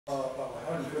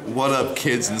What up,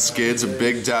 kids and skids?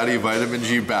 Big Daddy Vitamin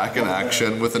G back in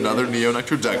action with another Neo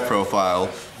Nectar deck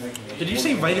profile. Did you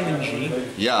say Vitamin G?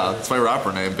 Yeah, it's my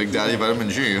rapper name, Big Daddy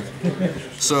Vitamin G.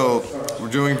 So,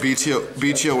 we're doing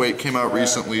GBT-08 came out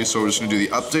recently, so we're just gonna do the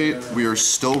update. We are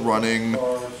still running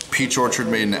Peach Orchard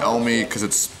Maiden Elmi because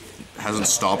it's hasn't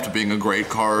stopped being a great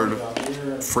card.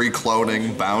 Free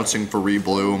cloning, bouncing for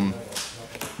rebloom.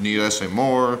 Need I say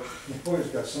more?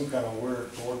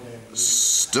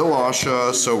 Still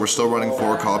Ahsha, so we're still running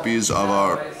 4 copies of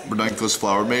our Ridiculous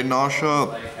Flower Maiden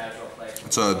Ahsha.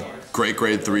 It's a great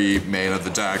grade 3 main of the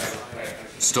deck.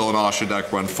 Still an Ahsha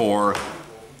deck, run 4.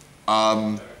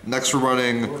 Next we're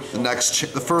running,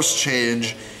 the first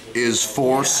change is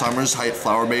 4 Summer's Height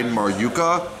Flower Maiden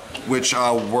Maryuka, which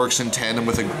works in tandem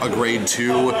with a grade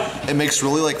 2. It makes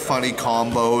really like funny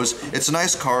combos. It's a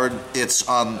nice card. It's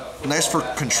nice for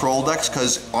control decks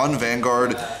because on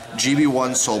Vanguard,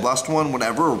 GB1 Soul Blast 1,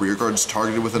 whenever a rear guard is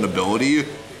targeted with an ability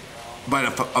by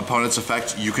an opponent's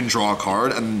effect, you can draw a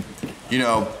card and, you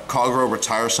know, Kagura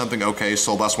retires something, okay,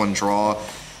 Soul Blast 1 draw.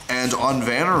 And on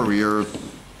Vanner rear,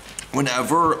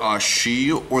 whenever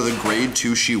she or the grade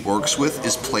 2 she works with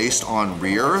is placed on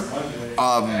rear,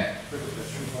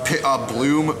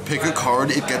 Bloom, pick a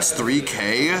card, it gets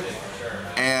 3k,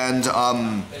 and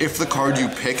if the card you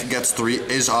pick gets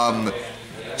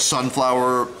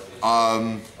Sunflower,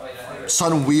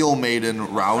 Sunwheel Maiden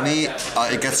Rowney,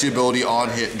 it gets the ability on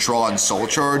hit, draw, and soul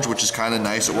charge, which is kind of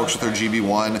nice. It works with her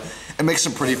GB1. It makes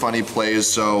some pretty funny plays,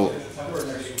 so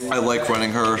I like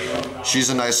running her. She's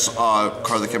a nice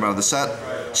card that came out of the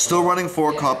set. Still running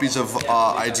 4 copies of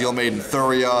Ideal Maiden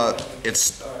Thuria.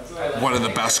 It's one of the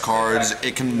best cards.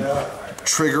 It can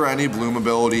trigger any Bloom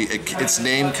ability. Its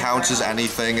name counts as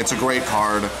anything. It's a great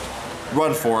card.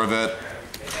 Run 4 of it.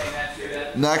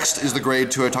 Next is the grade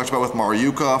 2 I talked about with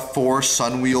Maryuka, 4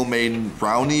 Sunwheel Maiden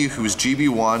Rowney, who's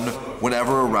GB1.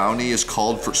 Whenever a Rowney is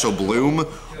called for Bloom,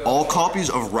 all copies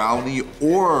of Rowney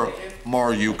or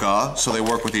Maryuka, so they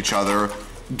work with each other,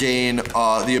 gain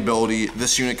the ability,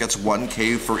 this unit gets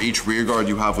 1k for each rear guard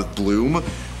you have with Bloom,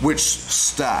 which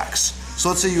stacks. So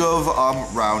let's say you have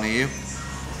Rowney,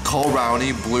 call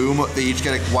Rowney, Bloom, they each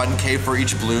get 1k for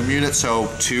each Bloom unit, so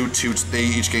 2, they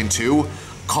each gain 2.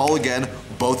 Call again,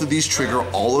 both of these trigger,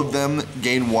 all of them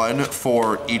gain 1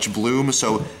 for each Bloom,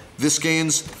 so this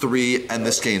gains 3 and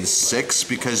this gains 6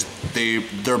 because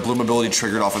their Bloom ability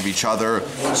triggered off of each other.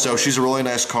 So she's a really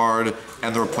nice card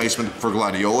and the replacement for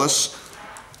Gladiolus.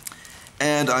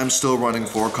 And I'm still running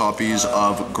 4 copies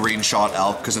of Green Shot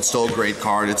Elf because it's still a great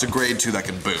card. It's a grade 2 that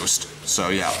can boost. So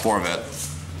yeah, 4 of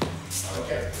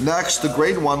it. Next, the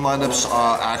grade 1 lineups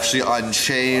are actually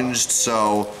unchanged.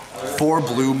 So 4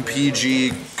 Bloom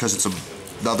PG because it's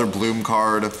another Bloom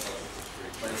card.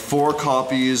 4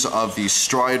 copies of the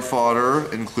Stride Fodder,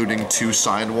 including 2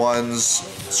 signed ones,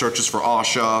 searches for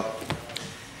Ahsha.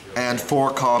 And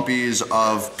 4 copies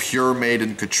of Pure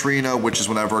Maiden Katrina, which is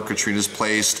whenever Katrina is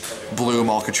placed, Bloom,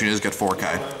 all Katrinas get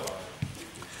 4k.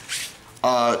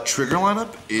 Trigger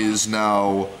lineup is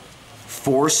now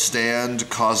 4 stand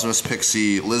Cosmos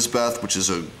Pixie Lisbeth, which is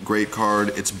a great card.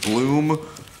 It's Bloom.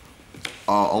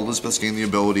 All Lisbeths gain the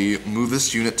ability. Move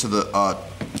this unit to the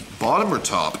bottom or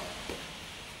top.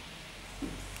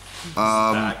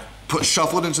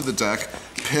 Shuffle it into the deck.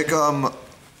 Pick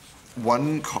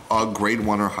one grade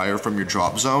 1 or higher from your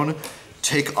drop zone,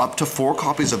 take up to 4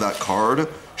 copies of that card,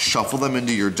 shuffle them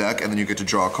into your deck, and then you get to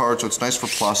draw a card. So it's nice for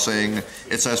plussing,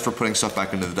 it's nice for putting stuff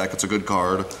back into the deck, it's a good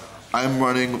card. I'm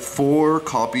running 4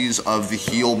 copies of the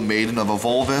Heal Maiden of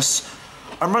Evolvis.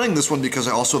 I'm running this one because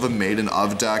I also have a Maiden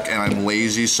of deck and I'm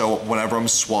lazy, so whenever I'm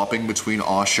swapping between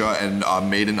Ahsha and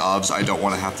Maiden ofs, I don't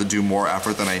want to have to do more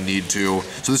effort than I need to.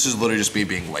 So this is literally just me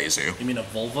being lazy. You mean a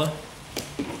vulva?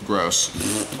 Gross.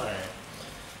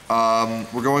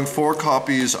 We're going 4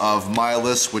 copies of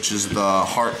Milas, which is the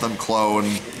Heartthumb clone.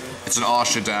 It's an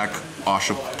Ahsha deck,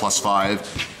 Ahsha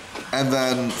 +5. And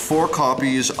then 4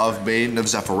 copies of Maiden of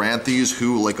Zephyranthes,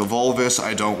 who, like Evolvis,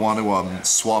 I don't want to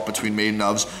swap between Maiden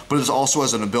ofs, but it also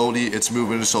has an ability, its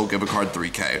movement, so give a card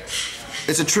 3k.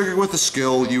 It's a trigger with a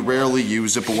skill, you rarely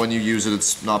use it, but when you use it,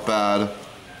 it's not bad.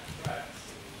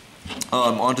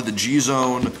 Onto the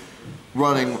G-Zone,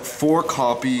 running 4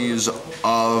 copies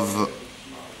of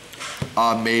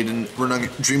Maiden,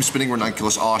 Dream Spinning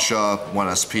Ranunculus Ahsha,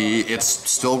 1 SP. It's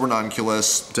still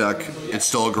Ranunculus deck, it's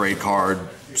still a great card,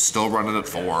 still running at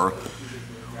 4.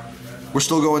 We're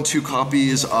still going 2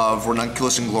 copies of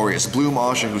Ranunculus Inglorious Bloom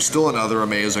Ahsha, who's still another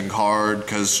amazing card,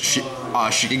 because she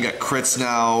can get crits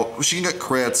now, she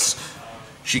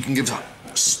can give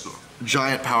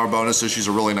giant power bonuses, she's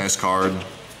a really nice card.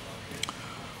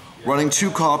 Running 2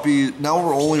 copies, now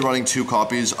we're only running 2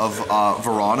 copies of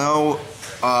Verano.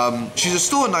 She's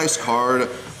still a nice card,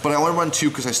 but I only run 2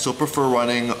 because I still prefer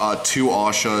running 2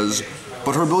 Ahshas.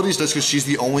 But her ability is nice because she's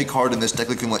the only card in this deck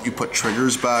that can let you put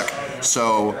triggers back,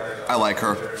 so I like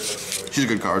her. She's a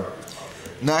good card.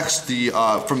 Next,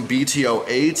 from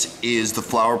GBT-08 is the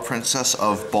Flower Princess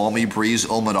of Balmy Breeze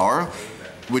Ilmadar,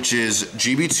 which is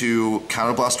GB2,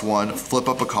 Counterblast 1, flip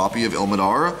up a copy of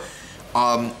Ilmadar.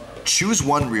 Choose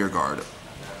 1 rear guard.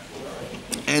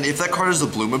 And if that card is the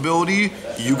Bloom ability,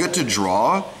 you get to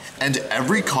draw, and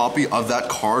every copy of that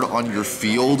card on your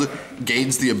field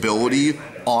gains the ability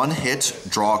on hit,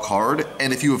 draw a card,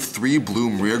 and if you have 3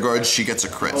 Bloom rear guards, she gets a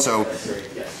crit. So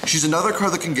she's another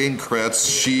card that can gain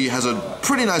crits. She has a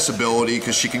pretty nice ability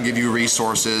because she can give you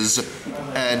resources,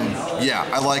 and yeah,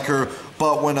 I like her.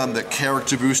 But when the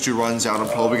character booster runs out, I'm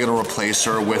probably gonna replace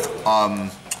her with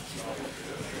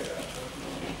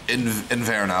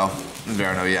Inverno,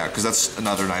 yeah, because that's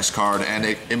another nice card, and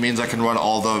it means I can run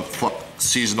all the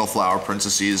seasonal Flower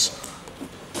Princesses.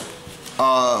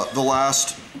 The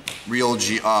last real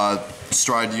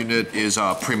Stride unit is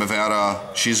Primavera.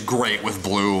 She's great with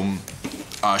Bloom.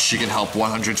 She can help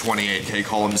 128k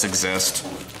columns exist.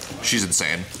 She's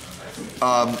insane.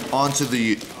 Onto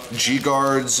the G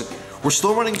guards. We're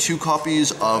still running 2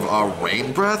 copies of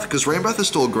Rain Breath, because Rain Breath is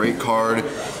still a great card.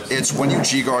 It's when you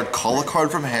G-Guard, call a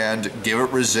card from hand, give it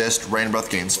resist, Rain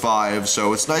Breath gains 5,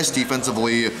 so it's nice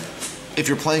defensively. If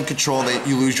you're playing control and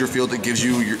you lose your field, it gives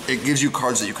you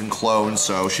cards that you can clone,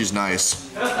 so she's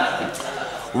nice.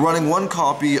 We're running 1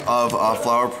 copy of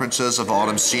Flower Princess of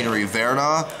Autumn Scenery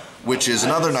Verna, which is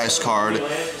another nice card.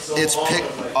 It's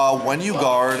when you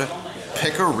guard,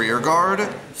 pick a rear guard.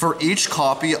 For each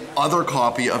other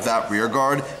copy of that rear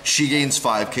guard, she gains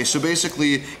 5k. So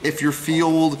basically, if your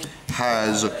field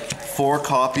has 4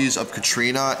 copies of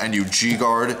Katrina and you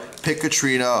G-guard, pick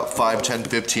Katrina, 5, 10,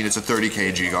 15, it's a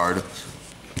 30k G-guard.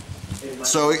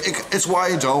 So it's why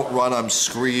I don't run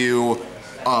Screw You,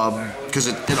 because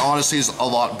it honestly is a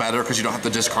lot better because you don't have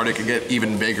to discard it, can get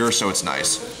even bigger, so it's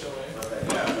nice.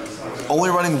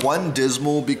 Only running 1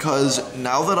 Dismal because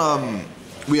now that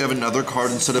we have another card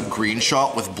instead of Green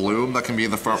Shot with Bloom that can be in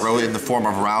the front row in the form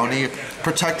of Rowney.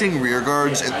 Protecting rear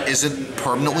guards isn't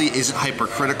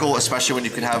hypercritical, especially when you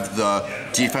can have the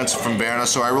defense from Berna,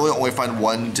 so I really only find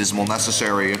 1 Dismal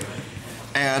necessary.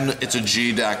 And it's a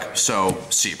G deck, so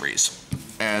Seabreeze.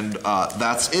 And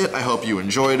that's it. I hope you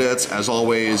enjoyed it. As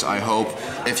always, I hope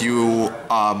if you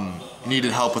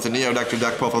needed help with the Neo Nectar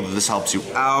deck profile, that this helps you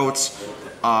out.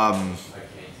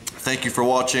 Thank you for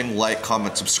watching. Like,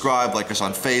 comment, subscribe, like us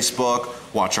on Facebook,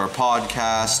 watch our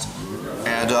podcast,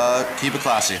 and keep it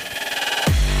classy.